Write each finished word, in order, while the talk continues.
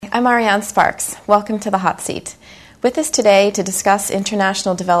I'm Ariane Sparks. Welcome to the Hot Seat. With us today to discuss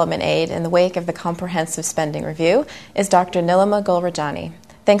international development aid in the wake of the Comprehensive Spending Review is Dr. Nilima Gulrajani.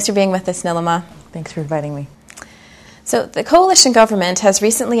 Thanks for being with us, Nilima. Thanks for inviting me. So the coalition government has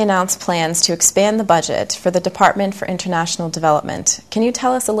recently announced plans to expand the budget for the Department for International Development. Can you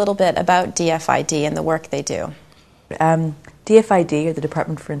tell us a little bit about DFID and the work they do? DFID, or the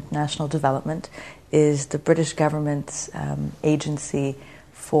Department for International Development, is the British government's agency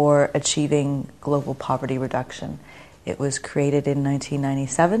for achieving global poverty reduction. It was created in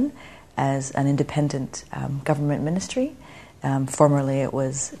 1997 as an independent government ministry. Formerly it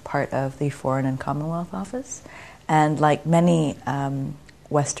was part of the Foreign and Commonwealth Office. And like many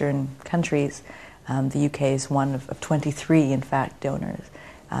Western countries, the UK is one of 23, in fact, donors,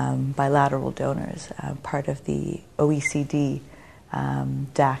 bilateral donors, part of the OECD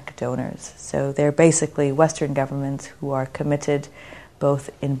DAC donors. So they're basically Western governments who are committed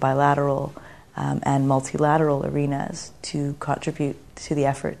both in bilateral and multilateral arenas to contribute to the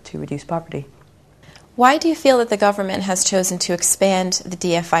effort to reduce poverty. Why do you feel that the government has chosen to expand the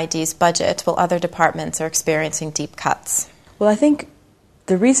DFID's budget while other departments are experiencing deep cuts? Well, I think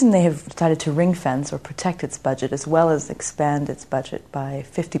the reason they have decided to ring-fence or protect its budget as well as expand its budget by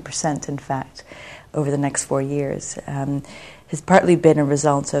 50%, in fact, over the next 4 years has partly been a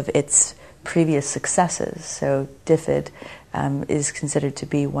result of its previous successes. So DFID is considered to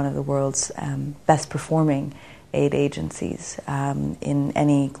be one of the world's best performing aid agencies. In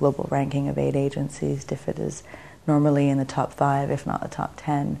any global ranking of aid agencies, DFID is normally in the top 5, if not the top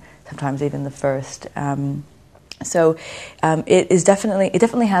 10, sometimes even the first. So it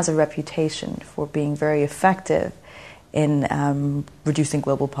definitely has a reputation for being very effective in reducing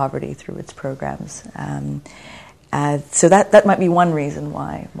global poverty through its programs. So that might be one reason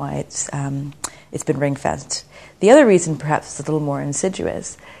why it's been ring-fenced. The other reason perhaps is a little more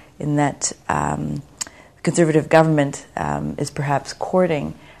insidious, in that conservative government is perhaps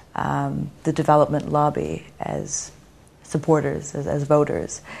courting the development lobby as supporters, as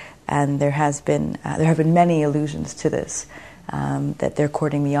voters, and there have been many allusions to this, that they're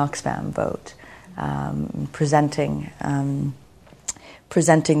courting the Oxfam vote, presenting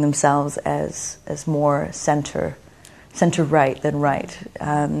themselves as more center-right than right.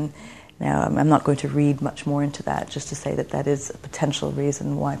 Now, I'm not going to read much more into that, just to say that is a potential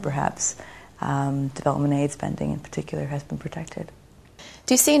reason why perhaps development aid spending in particular has been protected.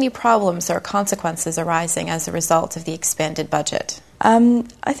 Do you see any problems or consequences arising as a result of the expanded budget?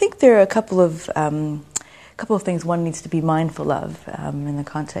 I think there are a couple of things one needs to be mindful of in the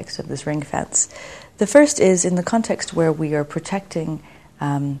context of this ring fence. The first is in the context where we are protecting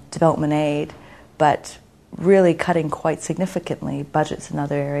development aid, but really cutting quite significantly budgets in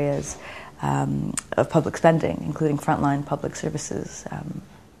other areas of public spending, including frontline public services,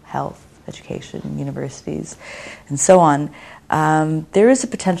 health, education, universities, and so on. There is a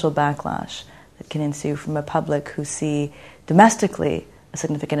potential backlash that can ensue from a public who see domestically a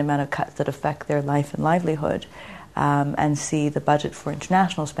significant amount of cuts that affect their life and livelihood, and see the budget for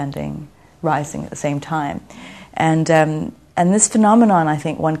international spending rising at the same time. And this phenomenon, I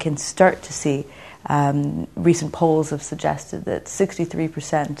think one can start to see. Recent polls have suggested that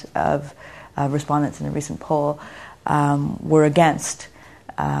 63% of respondents in a recent poll were against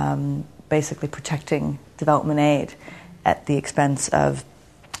basically protecting development aid at the expense of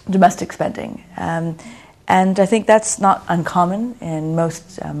domestic spending. And I think that's not uncommon. In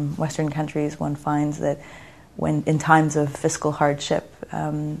most Western countries, one finds that when in times of fiscal hardship,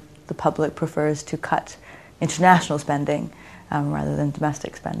 the public prefers to cut international spending rather than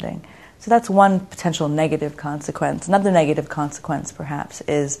domestic spending. So that's one potential negative consequence. Another negative consequence, perhaps,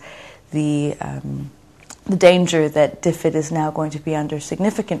 is the danger that DFID is now going to be under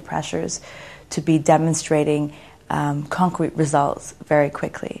significant pressures to be demonstrating concrete results very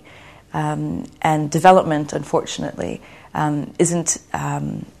quickly. And development, unfortunately, isn't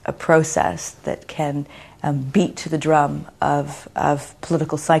a process that can beat to the drum of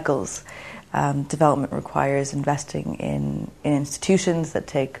political cycles. Development requires investing in institutions that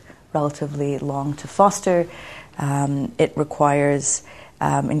take relatively long to foster. It requires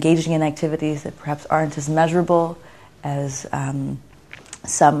engaging in activities that perhaps aren't as measurable as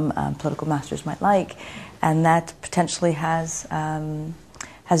some political masters might like, and that potentially has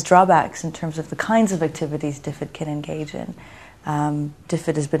drawbacks in terms of the kinds of activities DFID can engage in.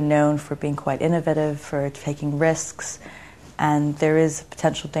 DFID has been known for being quite innovative, for taking risks, and there is a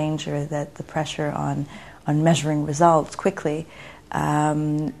potential danger that the pressure on measuring results quickly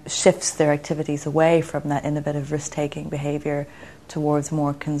shifts their activities away from that innovative risk-taking behavior towards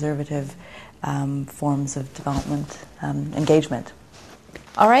more conservative forms of development engagement.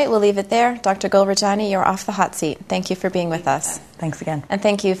 All right, we'll leave it there. Dr. Gulrajani, you're off the hot seat. Thank you for being with us. Thanks again. And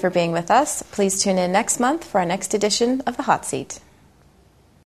thank you for being with us. Please tune in next month for our next edition of the Hot Seat.